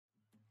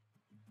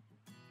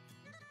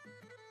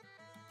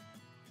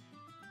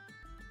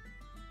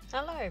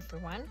Hello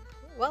everyone,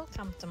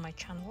 welcome to my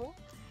channel.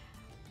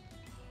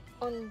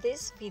 On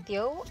this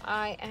video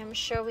I am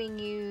showing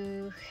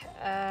you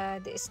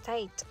the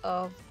estate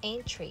of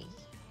Aintree.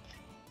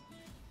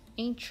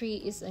 Aintree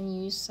is a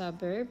new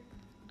suburb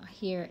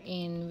here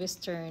in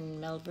Western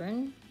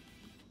Melbourne,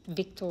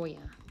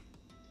 Victoria.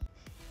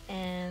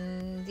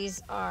 And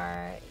these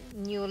are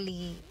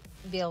newly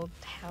built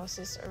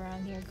houses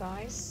around here,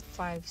 guys.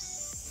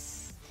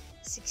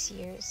 5-6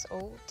 years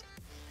old.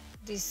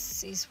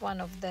 This is one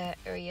of the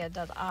area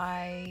that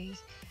I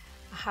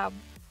have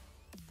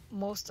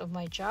most of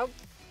my job,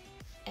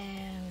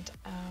 and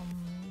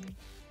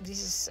this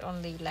is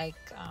only like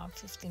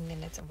 15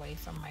 minutes away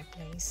from my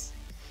place.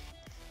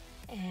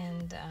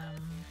 And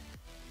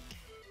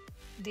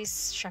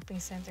this shopping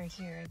center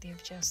here,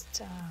 they've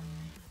just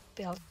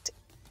built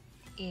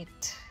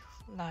it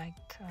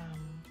like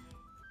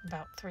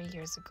about 3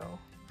 years ago,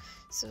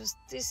 so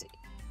this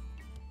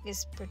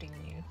is pretty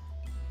new.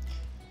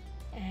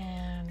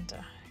 And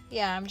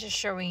yeah, I'm just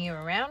showing you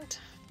around,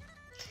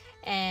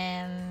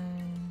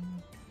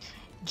 and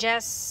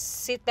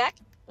just sit back,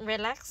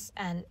 relax,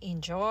 and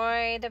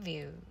enjoy the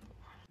view.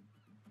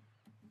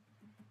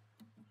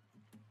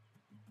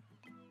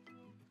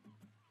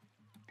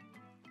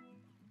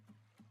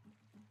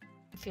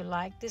 If you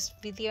like this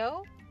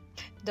video,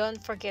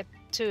 don't forget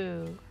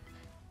to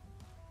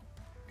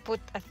put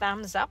a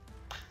thumbs up,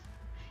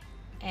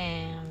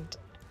 and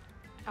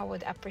I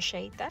would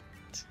appreciate that.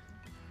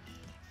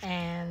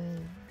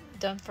 And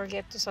don't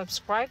forget to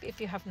subscribe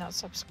if you have not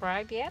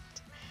subscribed yet,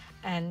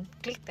 and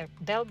click the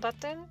bell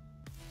button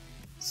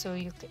so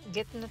you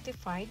get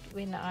notified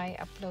when I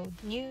upload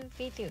new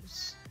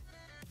videos.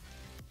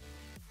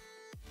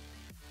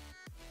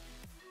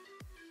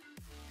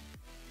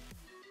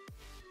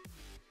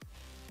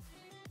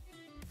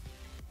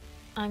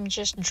 I'm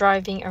just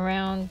driving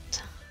around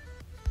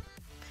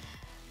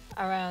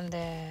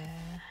the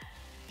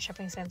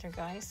shopping center,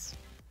 guys.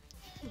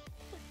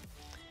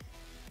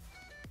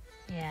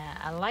 Yeah,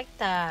 I like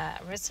the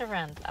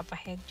restaurant up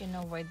ahead. You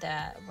know where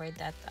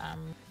that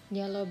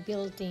yellow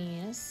building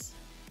is?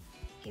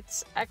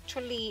 It's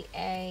actually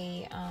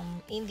a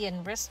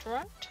Indian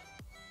restaurant,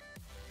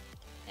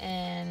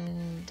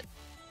 and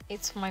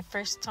it's my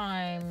first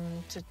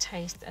time to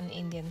taste an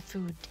Indian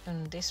food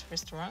in this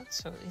restaurant,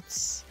 so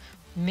it's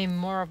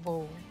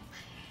memorable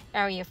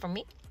area for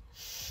me.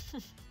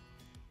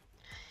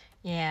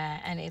 Yeah,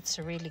 and it's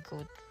really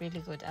good, really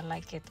good. I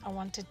like it. I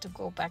wanted to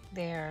go back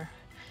there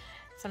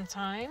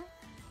sometime,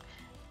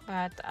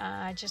 but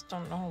I just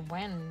don't know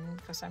when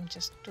because I'm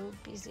just too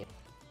busy.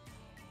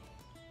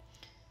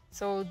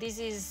 So this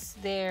is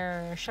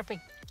their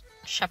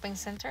shopping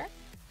center.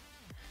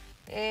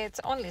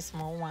 It's only a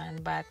small one,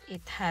 but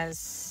it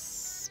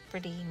has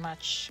pretty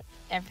much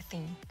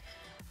everything,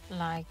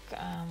 like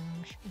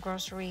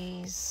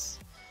groceries,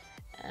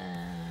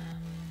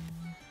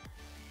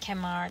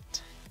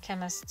 chemist,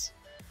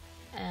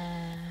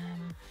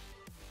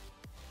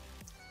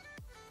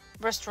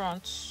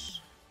 restaurants,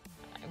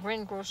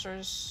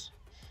 greengrocers,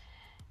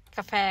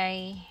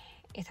 cafe.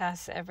 It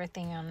has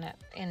everything on it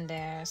in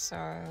there.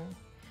 So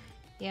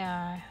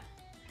yeah,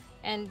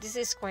 and this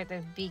is quite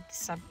a big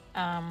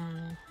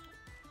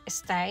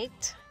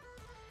estate,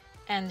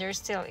 and they're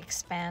still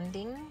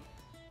expanding.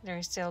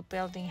 They're still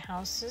building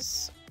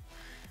houses,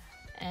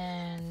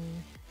 and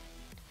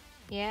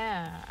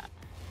yeah,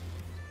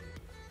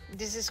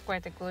 this is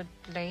quite a good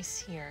place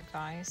here,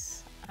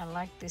 guys. I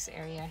like this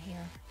area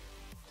here.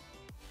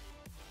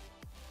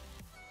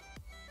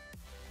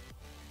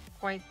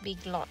 Quite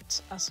big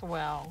lot as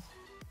well.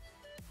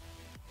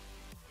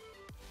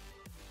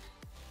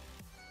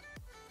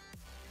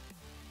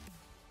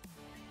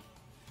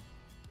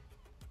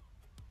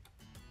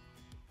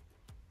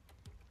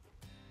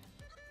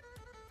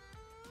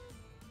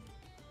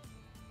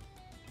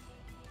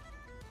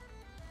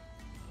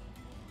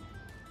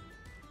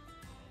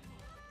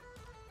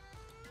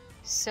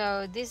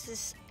 So this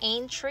is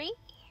Aintree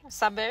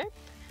suburb.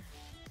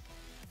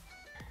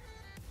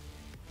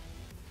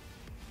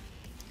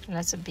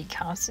 Lots of big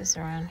houses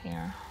around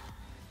here.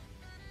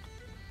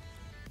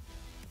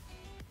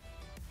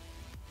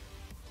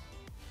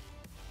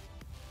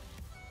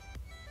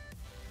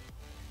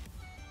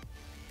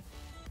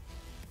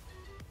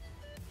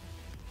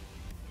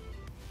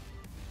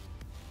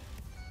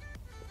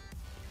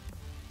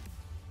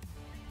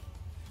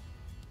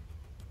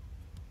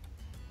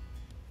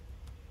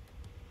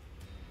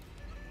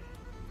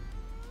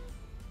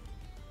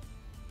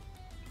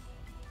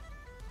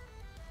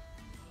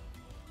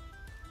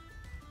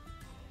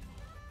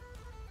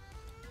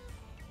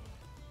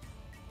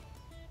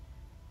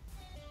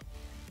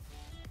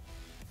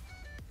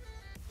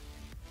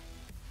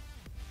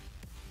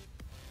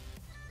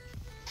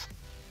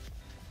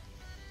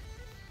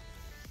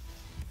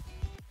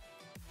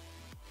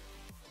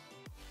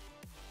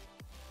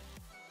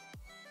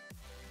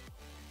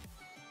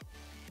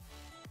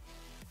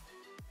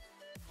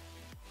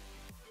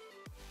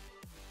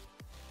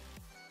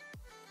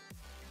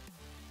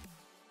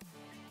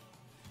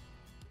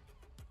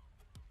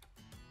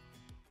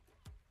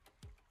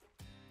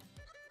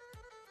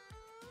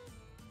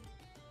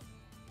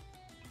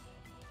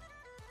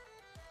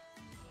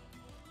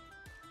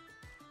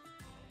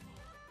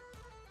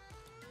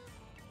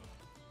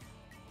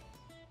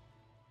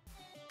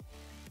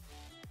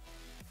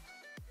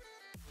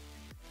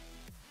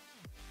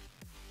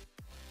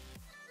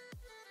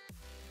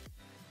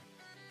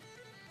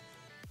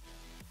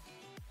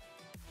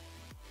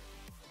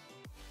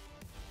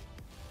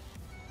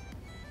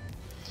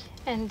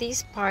 And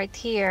this part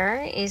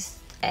here is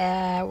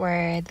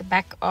where the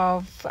back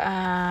of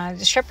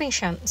the shopping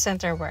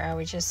center where I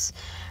was just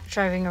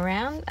driving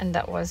around, and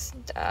that was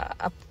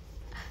up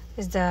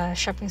is the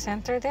shopping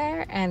center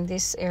there. And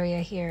this area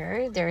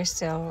here, they're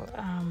still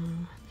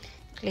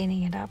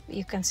cleaning it up.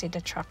 You can see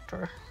the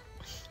tractor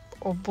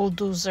or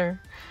bulldozer,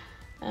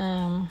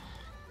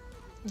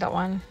 that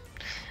one.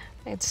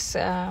 It's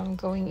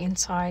going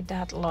inside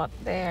that lot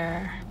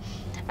there.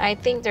 I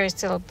think they're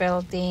still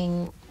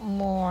building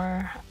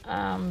more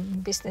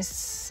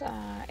business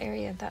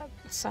area that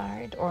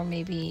side, or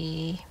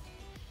maybe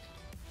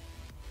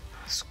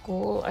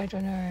school, I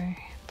don't know,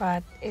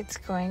 but it's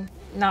going,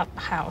 not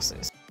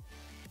houses.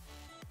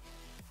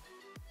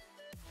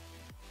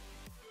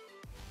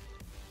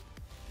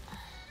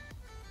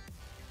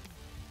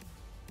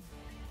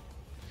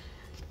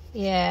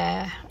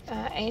 Yeah,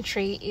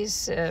 Aintree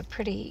is a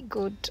pretty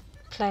good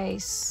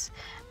place.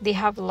 They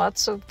have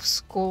lots of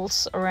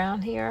schools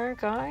around here,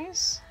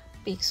 guys,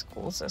 big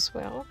schools as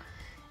well,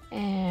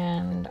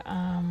 and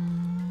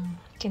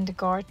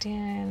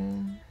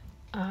kindergarten.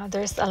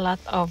 There's a lot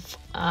of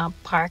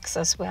parks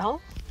as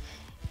well.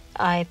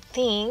 I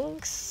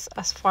think,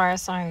 as far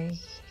as I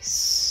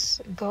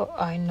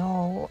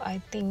know,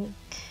 I think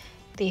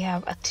they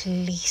have at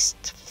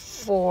least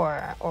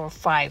 4 or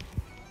 5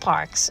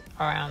 parks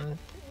around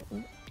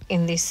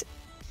in this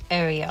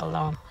area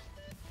alone.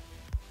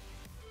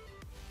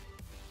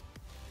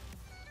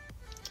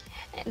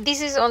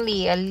 This is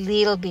only a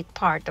little bit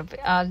part of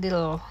a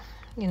little,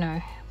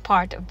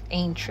 part of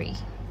Aintree,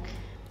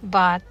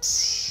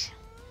 but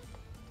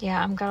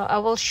yeah, I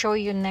will show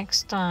you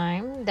next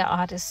time the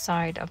other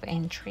side of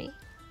Aintree.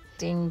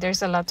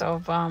 There's a lot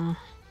of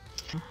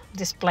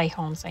display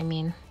homes, I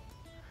mean,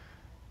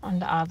 on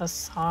the other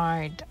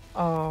side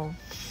of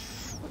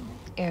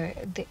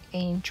the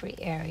Aintree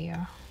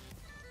area.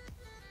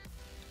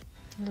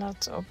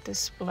 Lots of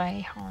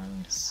display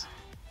homes.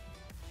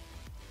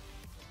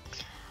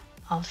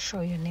 I'll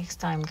show you next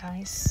time,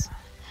 guys.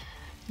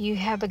 You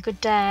have a good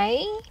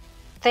day.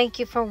 Thank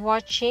you for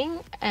watching,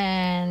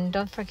 and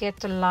don't forget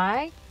to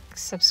like,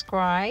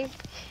 subscribe,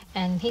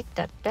 and hit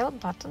that bell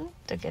button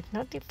to get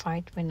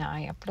notified when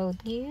I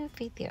upload new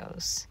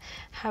videos.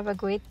 Have a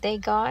great day,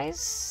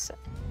 guys,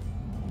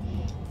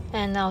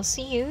 and I'll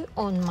see you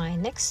on my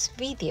next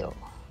video.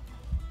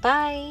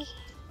 Bye.